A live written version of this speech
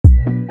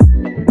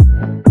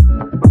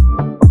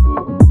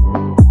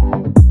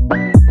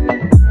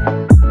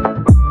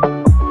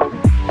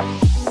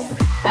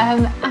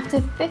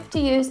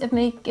years of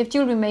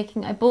jewellery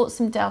making, I bought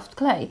some Delft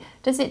clay.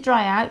 Does it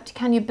dry out?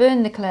 Can you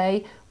burn the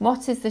clay?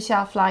 What is the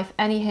shelf life?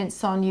 Any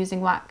hints on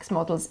using wax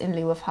models in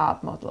lieu of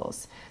hard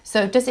models?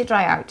 So does it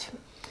dry out?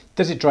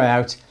 Does it dry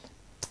out?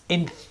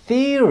 In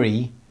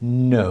theory,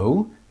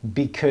 no,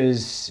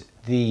 because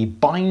the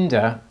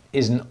binder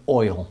is an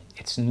oil.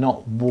 It's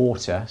not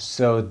water,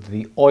 so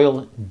the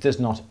oil does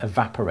not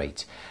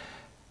evaporate.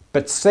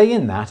 But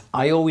saying that,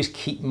 I always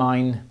keep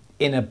mine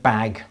in a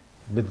bag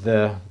with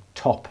the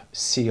top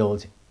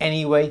sealed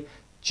anyway,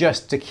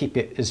 just to keep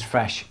it as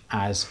fresh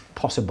as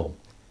possible.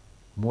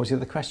 What was the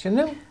other question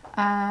though?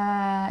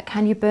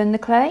 Can you burn the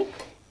clay?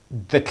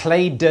 The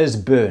clay does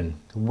burn.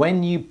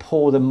 When you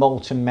pour the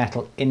molten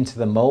metal into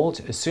the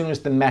mold, as soon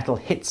as the metal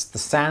hits the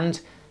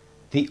sand,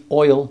 the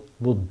oil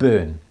will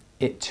burn.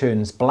 It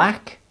turns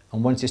black,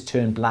 and once it's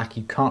turned black,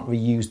 you can't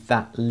reuse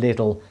that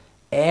little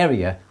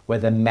area where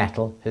the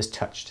metal has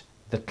touched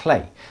the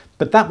clay.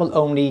 But that will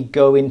only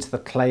go into the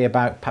clay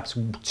about perhaps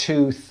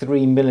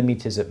 2-3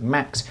 millimeters at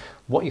max.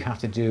 What you have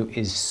to do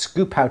is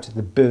scoop out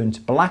the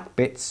burnt black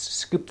bits,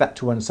 scoop that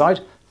to one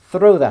side,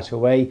 throw that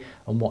away,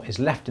 and what is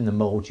left in the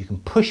mold you can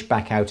push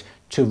back out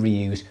to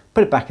reuse,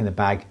 put it back in the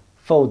bag,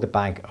 fold the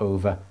bag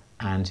over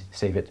and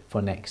save it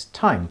for next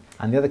time.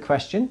 And the other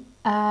question?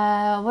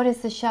 What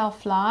is the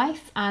shelf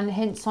life and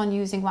hints on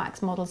using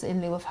wax models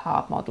in lieu of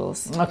hard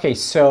models? Okay,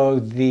 so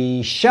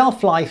the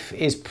shelf life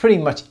is pretty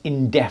much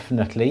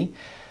indefinitely.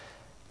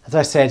 As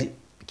I said,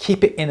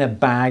 keep it in a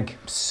bag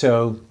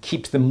so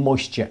keeps the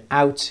moisture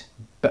out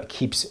but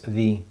keeps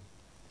the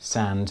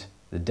sand,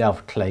 the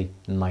Delft clay,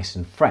 nice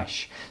and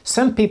fresh.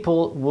 Some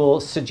people will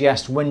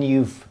suggest when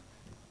you've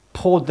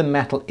poured the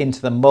metal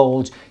into the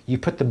mold, you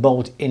put the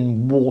mold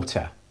in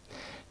water.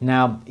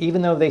 Now,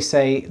 even though they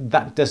say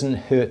that doesn't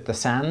hurt the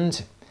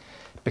sand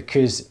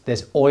because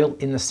there's oil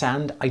in the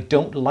sand, I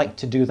don't like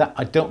to do that.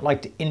 I don't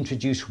like to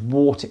introduce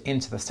water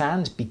into the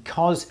sand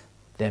because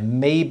there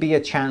may be a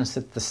chance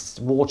that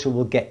the water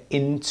will get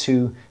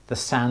into the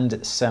sand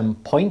at some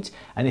point.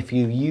 And if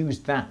you use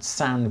that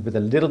sand with a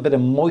little bit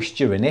of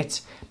moisture in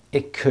it,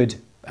 it could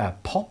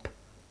pop.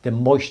 The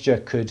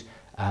moisture could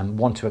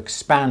want to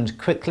expand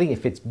quickly.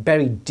 If it's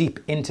buried deep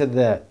into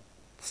the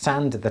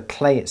sand, the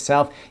clay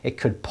itself, it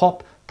could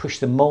pop, push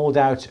the mold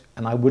out,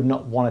 and I would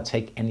not want to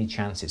take any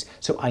chances.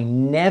 So I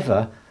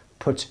never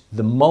put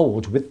the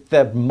mold with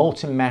the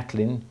molten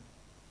metal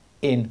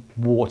in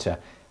water.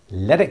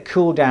 Let it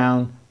cool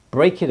down,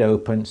 break it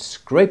open,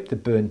 scrape the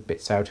burnt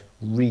bits out,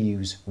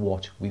 reuse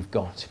what we've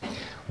got.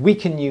 We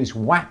can use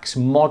wax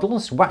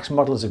models. Wax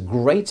models are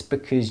great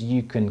because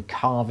you can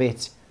carve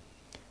it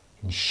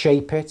and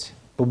shape it,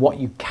 but what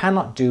you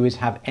cannot do is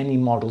have any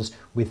models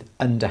with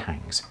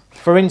underhangs.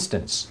 For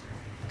instance,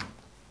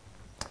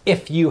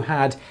 if you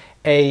had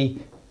a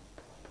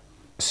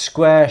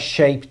square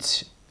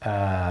shaped,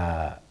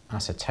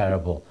 that's a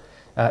terrible,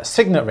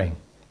 signet ring.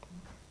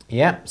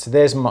 Yeah, so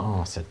there's my,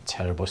 oh, it's a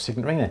terrible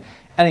signet ring there.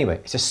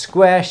 Anyway, it's a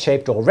square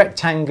shaped or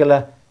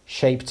rectangular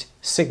shaped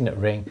signet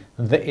ring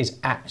that is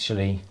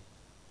actually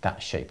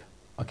that shape,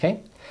 okay?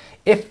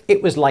 If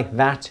it was like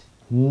that,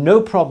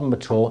 no problem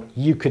at all,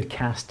 you could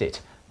cast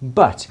it.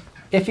 But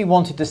if you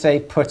wanted to say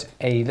put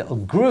a little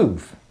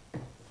groove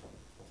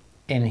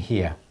in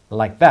here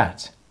like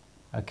that,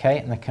 okay,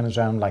 and that comes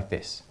around like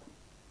this.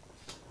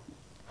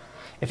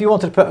 If you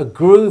wanted to put a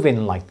groove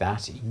in like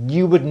that,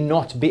 you would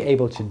not be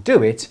able to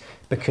do it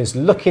because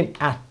looking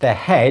at the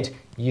head,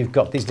 you've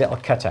got these little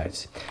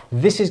cutouts.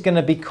 This is going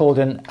to be called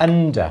an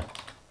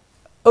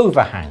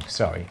overhang,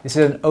 sorry. This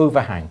is an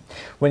overhang.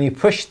 When you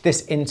push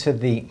this into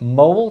the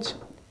mold,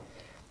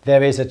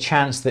 there is a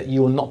chance that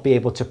you will not be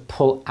able to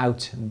pull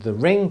out the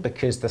ring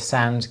because the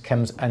sand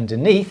comes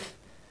underneath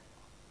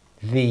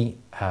the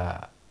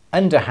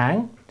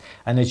underhang,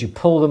 and as you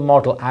pull the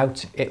model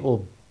out, it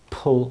will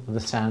pull the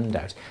sand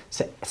out.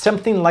 So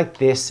something like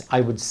this,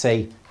 I would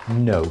say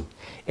no.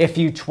 If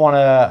you want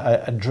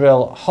to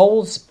drill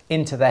holes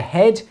into the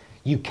head,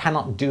 you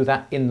cannot do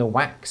that in the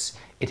wax.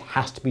 It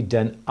has to be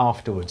done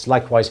afterwards.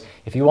 Likewise,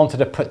 if you wanted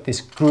to put this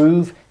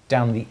groove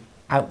down the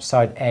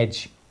outside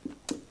edge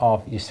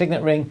of your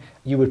signet ring,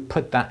 you would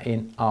put that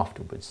in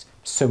afterwards.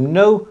 So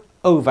no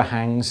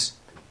overhangs,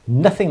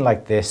 nothing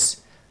like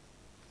this.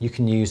 You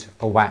can use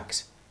a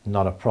wax,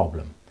 not a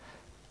problem.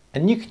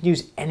 And you can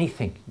use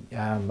anything.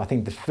 I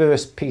think the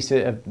first piece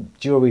of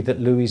jewellery that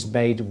Louise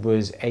made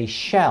was a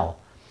shell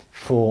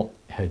for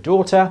her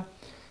daughter.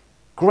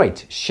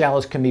 Great,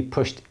 shells can be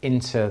pushed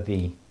into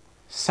the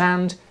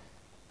sand,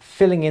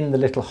 filling in the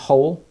little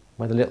hole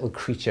where the little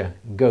creature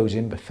goes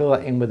in, but fill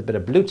that in with a bit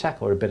of blue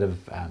tack or a bit of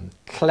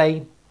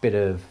clay, bit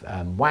of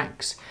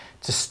wax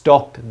to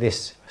stop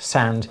this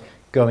sand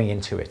going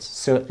into it.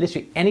 So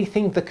literally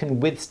anything that can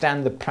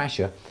withstand the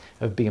pressure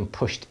of being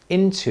pushed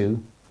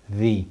into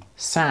the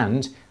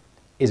sand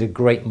is a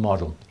great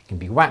model. It can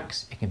be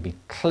wax, it can be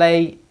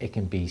clay, it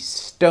can be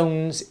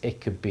stones, it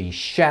could be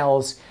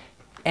shells,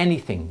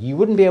 anything. You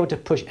wouldn't be able to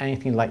push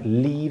anything like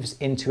leaves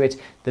into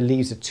it. The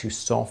leaves are too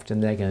soft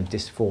and they're going to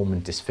disform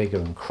and disfigure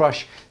and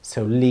crush.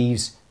 So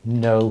leaves,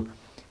 no.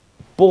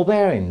 Ball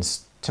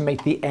bearings, to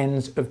make the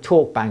ends of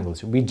torque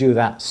bangles. We do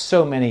that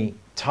so many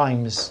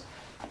times,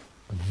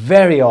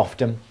 very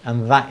often,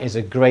 and that is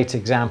a great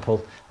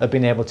example of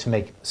being able to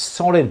make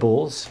solid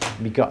balls.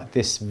 We got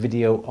this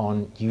video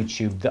on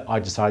YouTube that I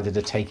decided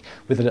to take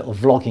with a little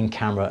vlogging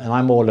camera, and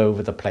I'm all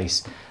over the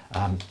place.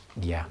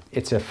 Yeah,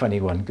 it's a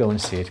funny one. Go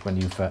and see it when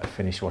you've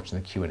finished watching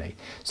the Q&A.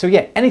 So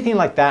yeah, anything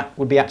like that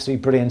would be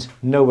absolutely brilliant.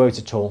 No worries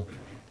at all.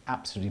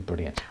 Absolutely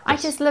brilliant. I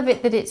just love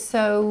it that it's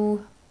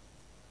so,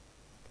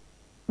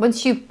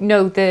 once you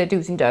know the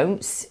do's and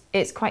don'ts,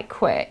 it's quite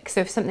quick.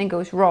 So if something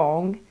goes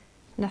wrong,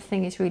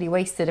 nothing is really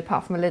wasted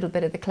apart from a little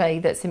bit of the clay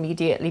that's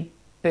immediately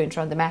burnt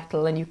around the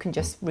metal, and you can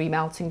just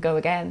remelt and go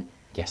again.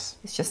 Yes.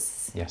 It's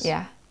just, yes.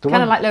 Yeah.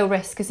 Kind of like low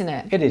risk, isn't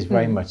it? It is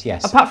very much,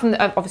 yes. Apart from,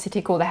 obviously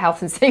take all the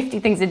health and safety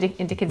things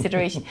into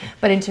consideration,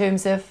 but in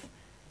terms of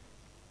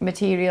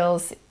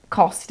materials,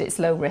 cost, it's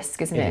low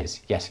risk, isn't it? It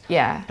is, yes.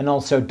 Yeah. And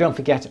also, don't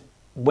forget,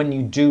 when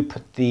you do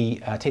put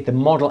the, take the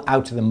model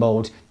out of the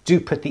mould, do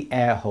put the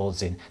air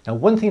holes in. Now,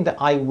 one thing that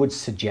I would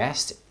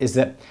suggest is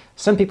that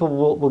some people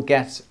will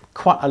get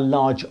quite a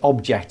large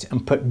object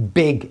and put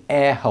big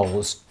air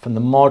holes from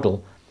the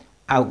model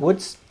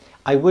outwards.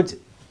 I would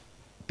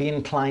be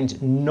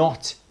inclined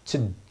not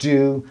to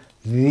do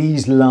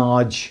these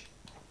large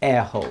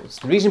air holes.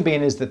 The reason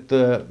being is that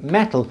the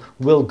metal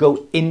will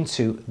go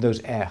into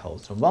those air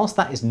holes. And whilst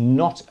that is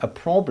not a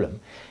problem,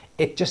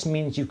 it just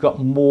means you've got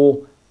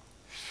more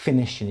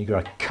finishing. You've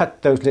got to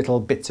cut those little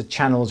bits of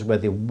channels where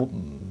the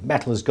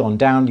metal has gone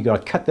down. You've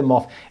got to cut them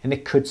off, and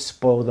it could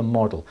spoil the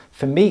model.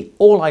 For me,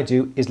 all I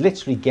do is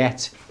literally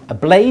get a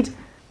blade.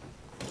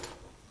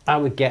 I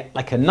would get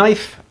like a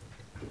knife.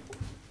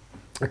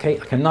 Okay,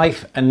 like a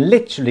knife, and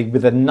literally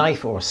with a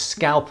knife or a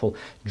scalpel,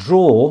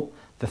 draw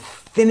the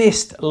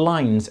thinnest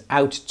lines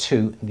out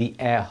to the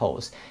air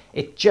holes.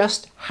 It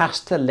just has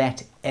to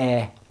let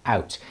air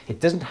out. It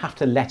doesn't have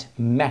to let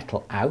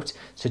metal out.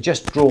 So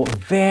just draw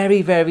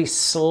very, very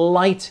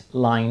slight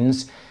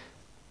lines.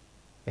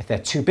 If they're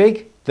too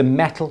big, the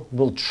metal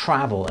will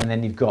travel, and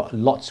then you've got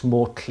lots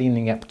more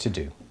cleaning up to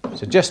do.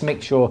 So just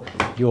make sure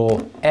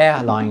your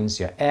air lines,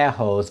 your air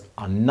holes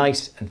are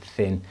nice and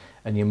thin,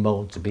 and your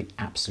mould to be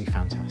absolutely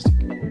fantastic.